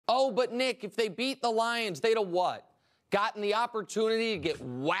Oh, but Nick, if they beat the Lions, they'd have what? Gotten the opportunity to get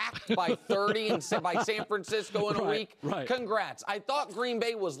whacked by 30 and by San Francisco in a week? Right. Congrats. I thought Green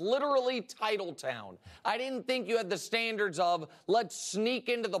Bay was literally title town. I didn't think you had the standards of let's sneak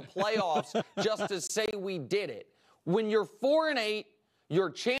into the playoffs just to say we did it. When you're 4-8, your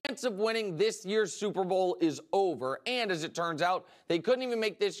chance of winning this year's Super Bowl is over. And as it turns out, they couldn't even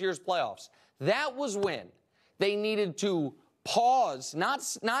make this year's playoffs. That was when they needed to pause,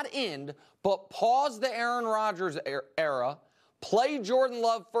 not end, but pause the Aaron Rodgers era, play Jordan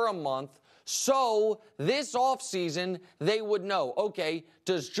Love for a month, so this offseason they would know, okay,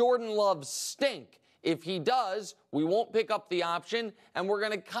 does Jordan Love stink? If he does, we won't pick up the option, and we're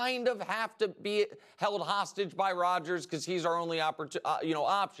going to kind of have to be held hostage by Rodgers because he's our only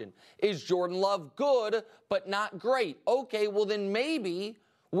option. Is Jordan Love good but not great? Okay, well then maybe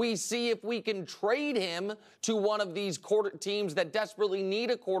we see if we can trade him to one of these teams that desperately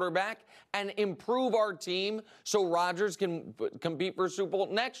need a quarterback and improve our team so Rodgers can compete for a Super Bowl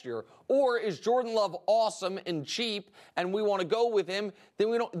next year. Or is Jordan Love awesome and cheap and we want to go with him? Then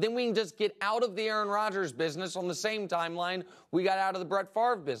we can just get out of the Aaron Rodgers business on the same timeline we got out of the Brett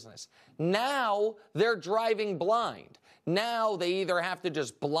Favre business. Now they're driving blind. Now they either have to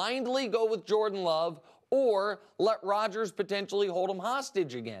just blindly go with Jordan Love or let Rodgers potentially hold him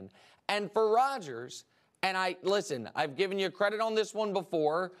hostage again. And for Rodgers, and I've given you credit on this one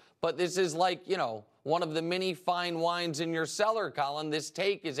before, but this is like, one of the many fine wines in your cellar, Colin. This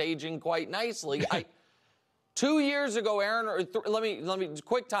take is aging quite nicely. 2 years ago, let me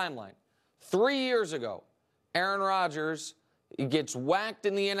quick timeline. 3 years ago, Aaron Rodgers gets whacked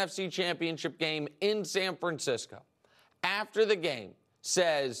in the NFC Championship game in San Francisco. After the game,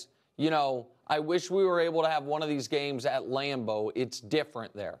 says, I wish we were able to have one of these games at Lambeau. It's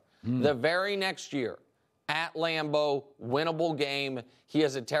different there. The very next year, at Lambeau, winnable game. He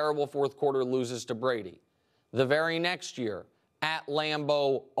has a terrible fourth quarter, loses to Brady. The very next year, at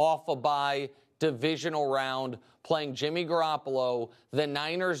Lambeau, off a bye, divisional round, playing Jimmy Garoppolo. The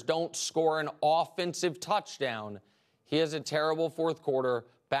Niners don't score an offensive touchdown. He has a terrible fourth quarter,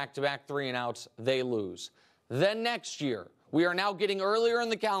 back-to-back 3-and-outs. They lose. Then next year, we are now getting earlier in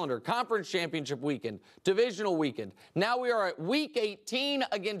the calendar, conference championship weekend, divisional weekend. Now we are at week 18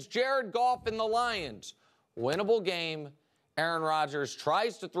 against Jared Goff and the Lions. Winnable game. Aaron Rodgers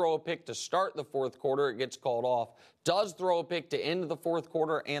tries to throw a pick to start the fourth quarter. It gets called off. Does throw a pick to end the fourth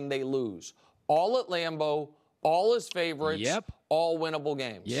quarter, and they lose. All at Lambeau, all his favorites, all winnable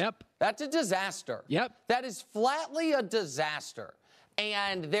games. That's a disaster. That is flatly a disaster.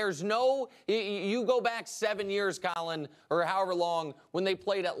 And there's you go back 7 years, Colin, or however long, when they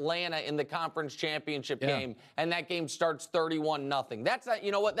played Atlanta in the conference championship game, and that game starts 31-0. That's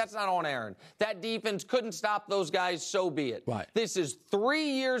not, that's not on Aaron. That defense couldn't stop those guys, so be it. This is 3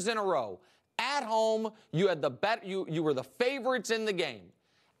 years in a row. At home, you had you were the favorites in the game,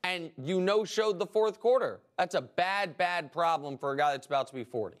 and showed the fourth quarter. That's a bad problem for a guy that's about to be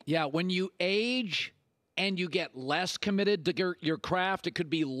 40. Yeah, when you age and you get less committed to your craft, it could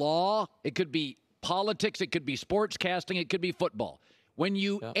be law, it could be politics, it could be sportscasting, it could be football. When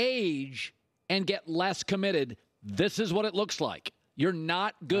you age and get less committed, this is what it looks like. You're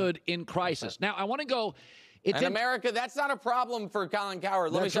not good in crisis. Now, I want to go. In America, that's not a problem for Colin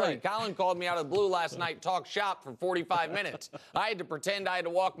Cowherd. Let me tell you, Colin called me out of the blue last night, talk shop for 45 minutes. I had to pretend I had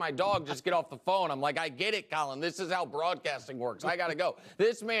to walk my dog, just get off the phone. I'm like, I get it, Colin. This is how broadcasting works. I got to go.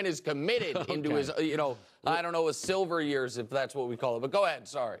 This man is committed into his, I don't know, his silver years, if that's what we call it. But go ahead,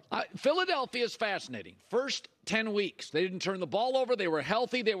 sorry. Philadelphia is fascinating. First 10 weeks, they didn't turn the ball over. They were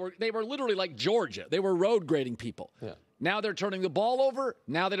healthy. They were literally like Georgia. They were road grading people. Now they're turning the ball over.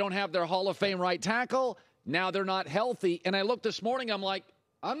 Now they don't have their Hall of Fame right tackle. Now they're not healthy. And I looked this morning, I'm like,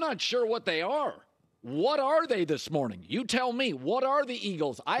 I'm not sure what they are. What are they this morning? You tell me. What are the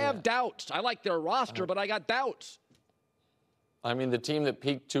Eagles? I have doubts. I like their roster, but I got doubts. I mean, the team that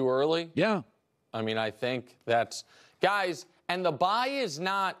peaked too early? Yeah. I mean, I think that's... Guys, and the bye is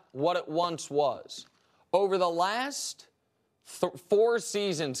not what it once was. Over the last 4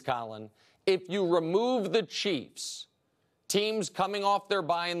 seasons, Colin, if you remove the Chiefs, teams coming off their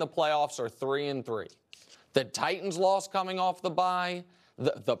bye in the playoffs are 3-3. The Titans lost coming off the bye,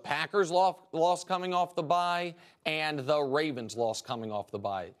 the Packers lost coming off the bye, and the Ravens lost coming off the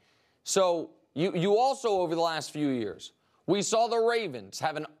bye. So you also, over the last few years, we saw the Ravens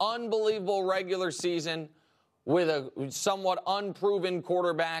have an unbelievable regular season with a somewhat unproven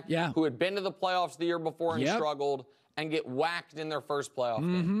quarterback who had been to the playoffs the year before and struggled, and get whacked in their first playoff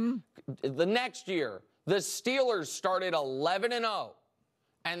game. The next year, the Steelers started 11-0.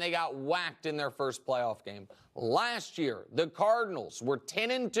 and they got whacked in their first playoff game. Last year, the Cardinals were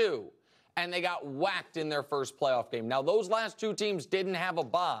 10-2, and they got whacked in their first playoff game. Now, those last two teams didn't have a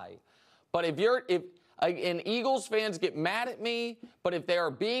bye, but and Eagles fans get mad at me, but if they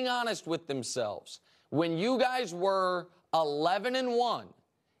are being honest with themselves, when you guys were 11-1,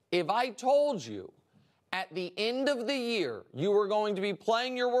 if I told you at the end of the year you were going to be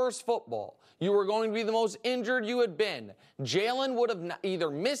playing your worst football, you were going to be the most injured you had been, Jalen would have either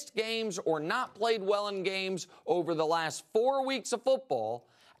missed games or not played well in games over the last 4 weeks of football,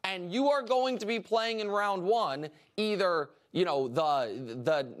 and you are going to be playing in round one either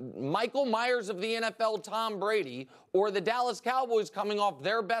the Michael Myers of the NFL, Tom Brady, or the Dallas Cowboys coming off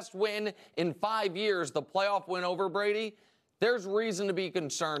their best win in 5 years, the playoff win over Brady, there's reason to be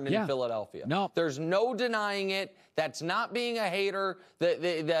concerned in Philadelphia. No. There's no denying it. That's not being a hater.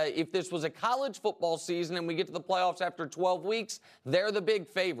 If this was a college football season and we get to the playoffs after 12 weeks, they're the big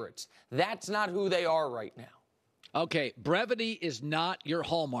favorites. That's not who they are right now. Okay, brevity is not your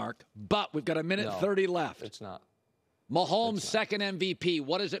hallmark, but we've got a minute 30 left. It's not. Mahomes' second MVP.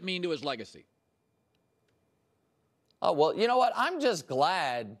 What does it mean to his legacy? Oh, well, you know what? I'm just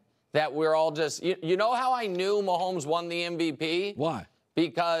glad that we're all just, you know how I knew Mahomes won the MVP? Why?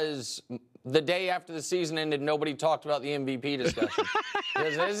 Because the day after the season ended, nobody talked about the MVP discussion.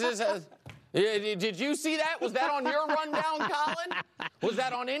 Did you see that? Was that on your rundown, Colin? Was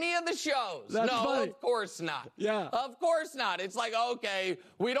that on any of the shows? That's no, funny. Of course not. Yeah. Of course not. It's like, okay,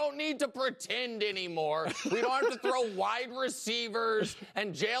 we don't need to pretend anymore. We don't have to throw wide receivers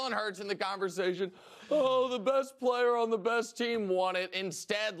and Jalen Hurts in the conversation. Oh, the best player on the best team won it.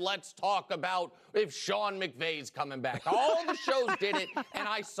 Instead, let's talk about if Sean McVay's coming back. All the shows did it, and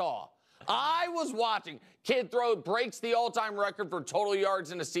I saw. I was watching. Kid breaks the all-time record for total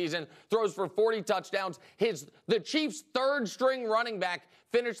yards in a season, throws for 40 touchdowns. The Chiefs' third-string running back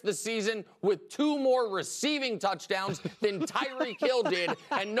finished the season with 2 more receiving touchdowns than Tyreek Hill did,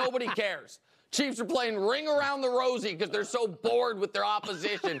 and nobody cares. Chiefs are playing Ring Around the Rosie because they're so bored with their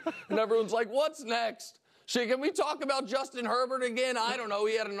opposition. And everyone's like, what's next? Can we talk about Justin Herbert again? I don't know.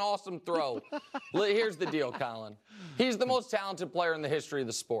 He had an awesome throw. Here's the deal, Colin. He's the most talented player in the history of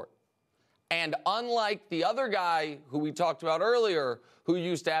the sport. And unlike the other guy who we talked about earlier, who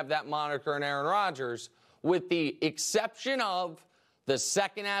used to have that moniker in Aaron Rodgers, with the exception of the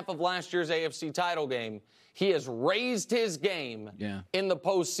second half of last year's AFC title game, he has raised his game in the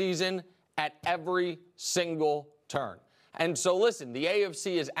postseason at every single turn. And so, listen, the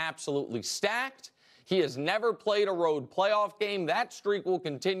AFC is absolutely stacked. He has never played a road playoff game. That streak will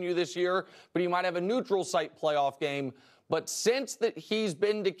continue this year, but he might have a neutral site playoff game. But since he's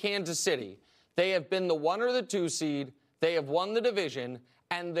been to Kansas City, they have been the 1 or the 2 seed. They have won the division,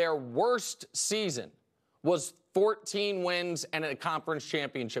 and their worst season was 14 wins and a conference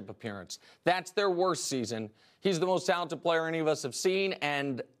championship appearance. That's their worst season. He's the most talented player any of us have seen,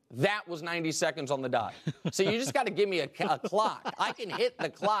 and that was 90 seconds on the dot. So you just got to give me a clock. I can hit the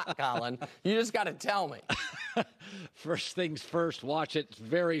clock, Colin. You just got to tell me. First things first, watch it. It's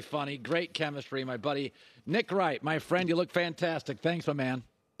very funny. Great chemistry, my buddy. Nick Wright, my friend, you look fantastic. Thanks, my man.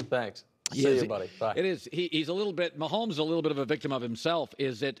 Thanks. See you, buddy. Bye. It is. He's a little bit, Mahomes is a little bit of a victim of himself,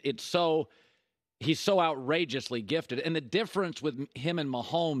 he's so outrageously gifted. And the difference with him and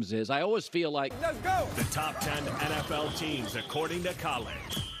Mahomes is I always feel like, let's go. The top 10 NFL teams, according to Colin.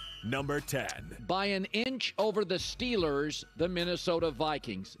 Number 10. By an inch over the Steelers, the Minnesota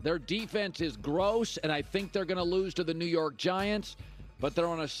Vikings. Their defense is gross, and I think they're going to lose to the New York Giants, but they're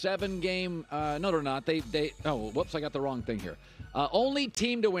on a 7-game, no, they're not. I got the wrong thing here. Only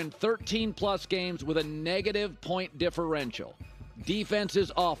team to win 13-plus games with a negative point differential. Defense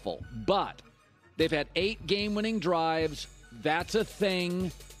is awful, but they've had 8 game-winning drives. That's a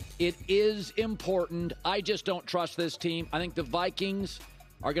thing. It is important. I just don't trust this team. I think the Vikings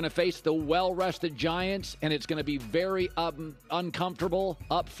are going to face the well-rested Giants, and it's going to be very uncomfortable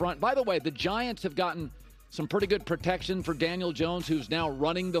up front. By the way, the Giants have gotten some pretty good protection for Daniel Jones, who's now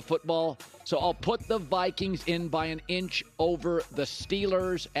running the football. So I'll put the Vikings in by an inch over the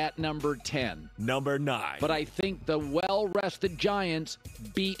Steelers at number 10. Number 9. But I think the well-rested Giants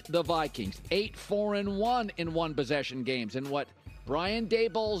beat the Vikings. 8-4-1 in one-possession games. And what Brian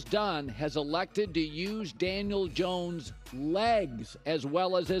Daboll's done has elected to use Daniel Jones' legs as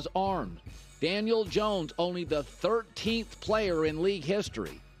well as his arms. Daniel Jones, only the 13th player in league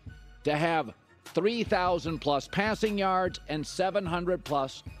history to have 3,000-plus passing yards and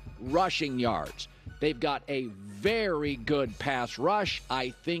 700-plus rushing yards. They've got a very good pass rush. I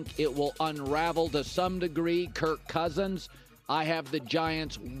think it will unravel to some degree. Kirk Cousins, I have the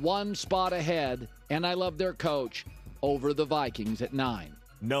Giants 1 spot ahead, and I love their coach over the Vikings at 9.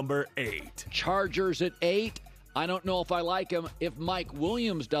 Number 8. Chargers at 8. I don't know if I like them if Mike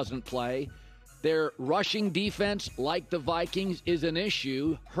Williams doesn't play. Their rushing defense, like the Vikings, is an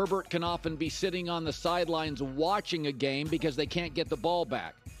issue. Herbert can often be sitting on the sidelines watching a game because they can't get the ball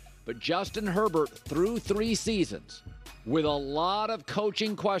back. But Justin Herbert, through 3 seasons, with a lot of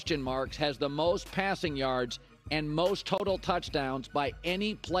coaching question marks, has the most passing yards and most total touchdowns by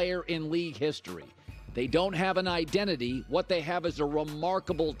any player in league history. They don't have an identity. What they have is a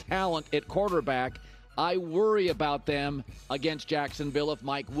remarkable talent at quarterback. I worry about them against Jacksonville if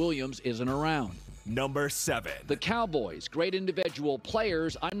Mike Williams isn't around. Number 7. The Cowboys, great individual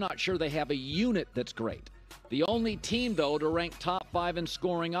players. I'm not sure they have a unit that's great. The only team, though, to rank top 5 in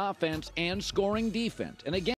scoring offense and scoring defense. And again,